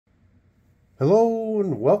Hello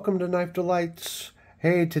and welcome to Knife Delights.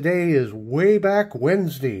 Hey, today is Way Back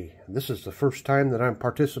Wednesday. This is the first time that I'm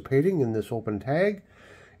participating in this open tag,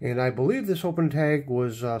 and I believe this open tag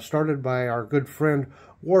was started by our good friend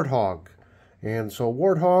Warthog. And so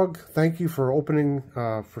Warthog, thank you for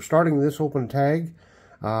starting this open tag.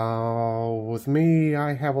 With me,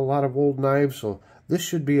 I have a lot of old knives, so this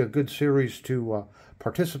should be a good series to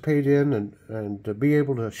participate in and to be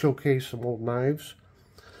able to showcase some old knives.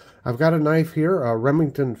 I've got a knife here, a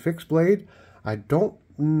Remington fixed blade. I don't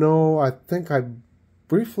know, I think I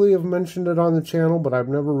briefly have mentioned it on the channel, but I've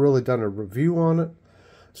never really done a review on it.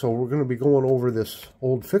 So we're going to be going over this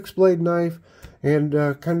old fixed blade knife and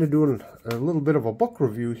kind of doing a little bit of a book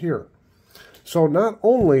review here. So not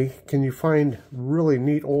only can you find really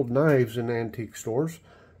neat old knives in antique stores,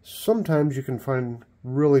 sometimes you can find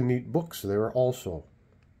really neat books there also.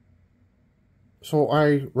 So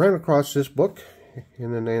I ran across this book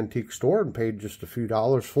in an antique store and paid just a few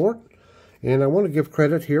dollars for it. And I want to give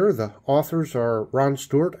credit here. The authors are Ron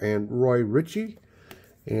Stewart and Roy Ritchie.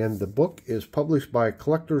 And the book is published by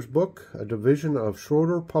Collector's Book, a division of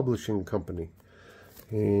Schroeder Publishing Company.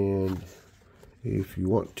 And if you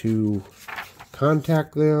want to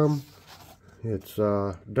contact them, it's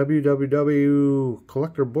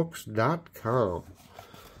www.collectorbooks.com.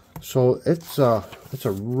 So it's a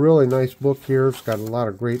really nice book here. It's got a lot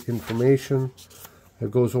of great information. It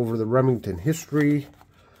goes over the Remington history.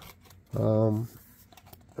 Of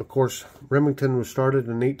course, Remington was started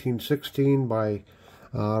in 1816 by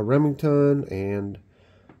Remington, and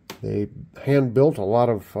they hand-built a lot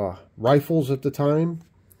of rifles at the time.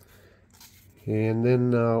 And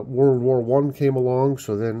then World War I came along,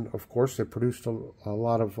 so then, of course, they produced a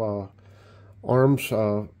lot of arms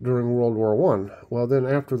during World War I. Well, then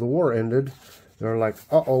after the war ended, they're like,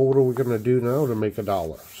 uh-oh, what are we going to do now to make a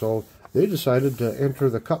dollar? So they decided to enter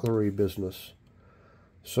the cutlery business.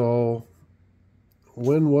 So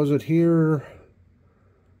when was it here?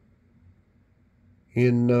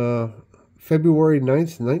 In February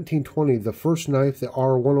 9th, 1920, the first knife, the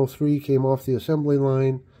R103, came off the assembly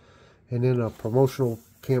line, and then a promotional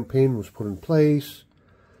campaign was put in place,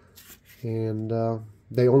 and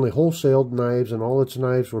they only wholesaled knives, and all its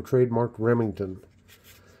knives were trademarked Remington.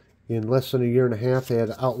 In less than a year and a half, they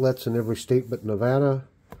had outlets in every state but Nevada,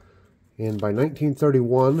 and by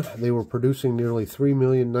 1931, they were producing nearly 3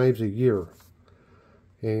 million knives a year,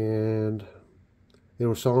 and they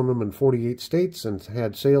were selling them in 48 states and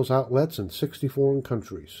had sales outlets in 60 foreign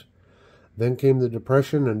countries. Then came the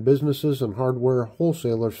Depression, and businesses and hardware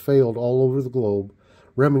wholesalers failed all over the globe.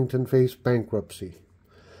 Remington faced bankruptcy.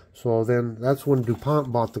 So then that's when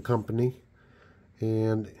DuPont bought the company,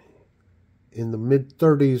 and in the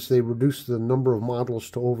mid-30s they reduced the number of models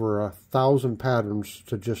to over 1,000 patterns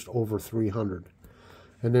to just over 300.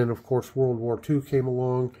 And then, of course, World War II came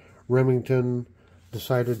along. Remington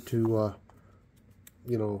decided to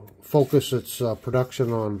focus its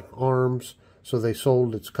production on arms, so they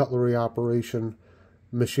sold its cutlery operation,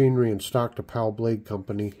 machinery, and stock to Powell Blade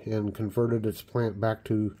Company and converted its plant back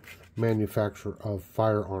to manufacture of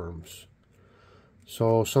firearms.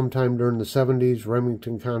 So sometime during the 70s,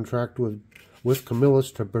 Remington contracted with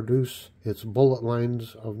Camillus to produce its bullet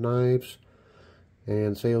lines of knives,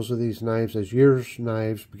 and sales of these knives as Year's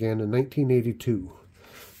knives began in 1982.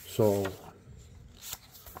 So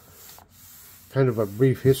kind of a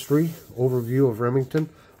brief history overview of Remington,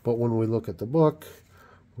 but when we look at the book,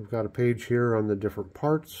 we've got a page here on the different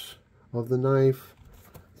parts of the knife.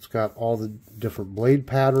 It's got all the different blade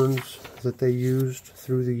patterns that they used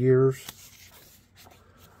through the years.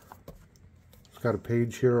 It's got a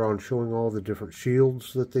page here on showing all the different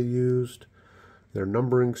shields that they used, their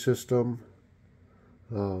numbering system,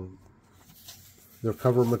 their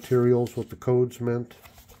cover materials, what the codes meant.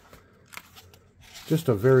 Just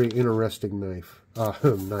a very interesting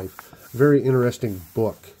very interesting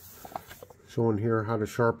book. Showing here how to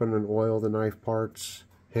sharpen and oil the knife parts,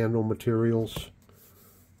 handle materials.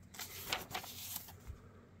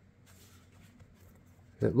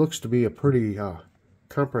 It looks to be a pretty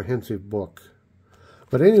comprehensive book.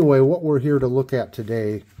 But anyway, what we're here to look at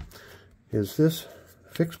today is this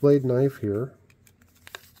fixed blade knife here.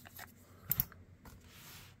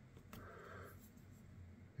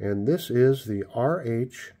 And this is the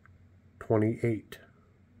RH28.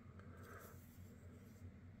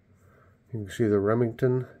 You can see the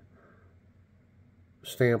Remington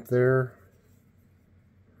stamp there.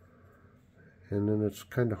 And then it's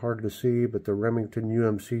kind of hard to see, but the Remington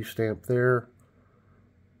UMC stamp there.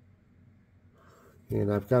 And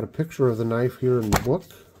I've got a picture of the knife here in the book.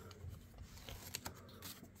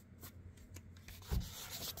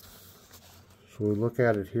 So we look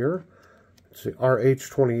at it here. It's the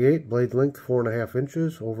RH28, blade length 4.5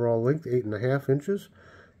 inches, overall length 8.5 inches.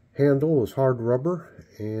 Handle is hard rubber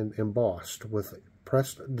and embossed with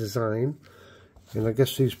pressed design. And I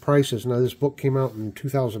guess these prices, now this book came out in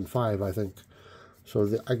 2005, I think.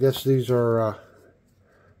 So I guess these are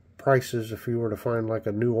prices if you were to find like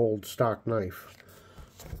a new old stock knife.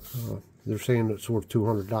 They're saying it's worth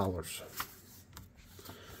 $200.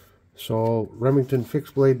 So Remington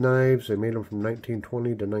fixed blade knives, they made them from 1920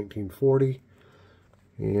 to 1940.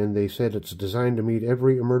 And they said it's designed to meet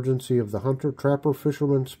every emergency of the hunter, trapper,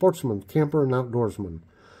 fisherman, sportsman, camper, and outdoorsman.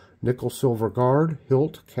 Nickel silver guard,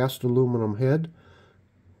 hilt, cast aluminum head,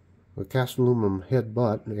 a cast aluminum head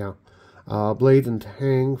butt, yeah. Blade and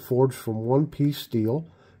tang forged from one-piece steel.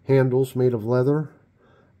 Handles made of leather,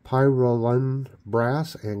 pyroline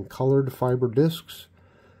brass, and colored fiber discs.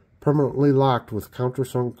 Permanently locked with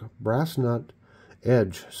countersunk brass nut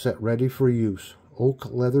edge set ready for use. Oak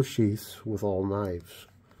leather sheaths with all knives.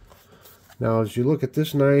 Now, as you look at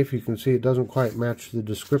this knife, you can see it doesn't quite match the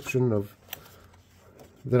description of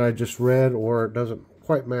that I just read, or it doesn't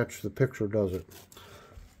quite match the picture, does it?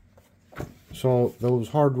 So those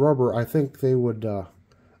hard rubber, I think they would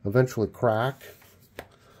eventually crack.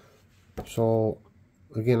 So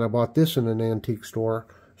again, I bought this in an antique store.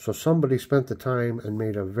 So somebody spent the time and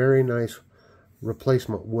made a very nice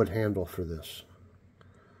replacement wood handle for this.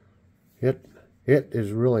 It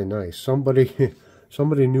is really nice.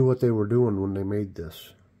 Somebody knew what they were doing when they made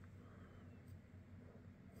this.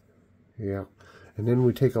 Yeah. And then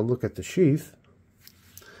we take a look at the sheath.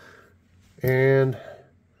 And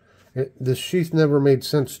the sheath never made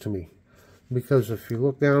sense to me. Because if you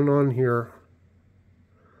look down on here,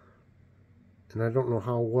 and I don't know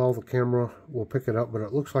how well the camera will pick it up, but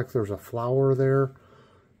it looks like there's a flower there.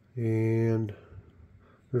 And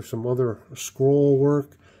there's some other scroll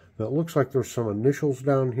work. And it looks like there's some initials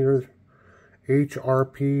down here.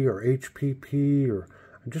 HRP or HPP, or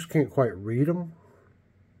I just can't quite read them.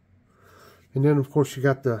 And then, of course, you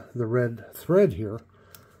got the red thread here.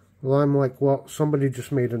 Well, I'm like, well, somebody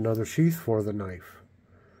just made another sheath for the knife.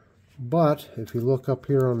 But if you look up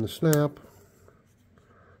here on the snap,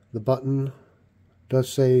 the button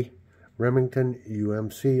does say Remington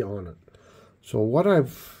UMC on it. So what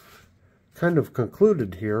I've kind of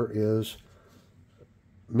concluded here is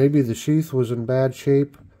maybe the sheath was in bad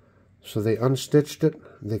shape, so they unstitched it.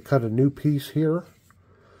 They cut a new piece here,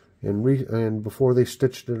 and before they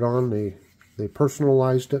stitched it on, they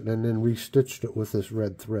personalized it and then restitched it with this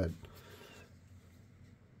red thread.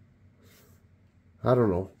 I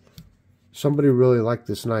don't know. Somebody really liked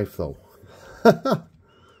this knife, though.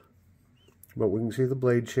 But we can see the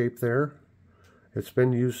blade shape there. It's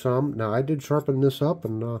been used some. Now, I did sharpen this up,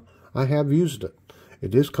 and I have used it.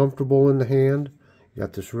 It is comfortable in the hand. You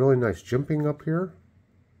got this really nice jimping up here.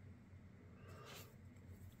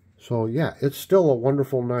 So, yeah, it's still a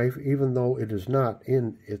wonderful knife, even though it is not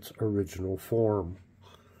in its original form.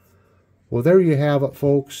 Well, there you have it,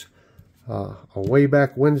 folks. A way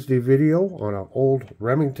back Wednesday video on an old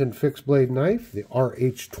Remington fixed blade knife, the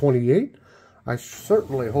RH28. I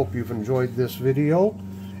certainly hope you've enjoyed this video.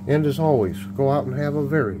 And as always, go out and have a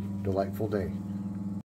very delightful day.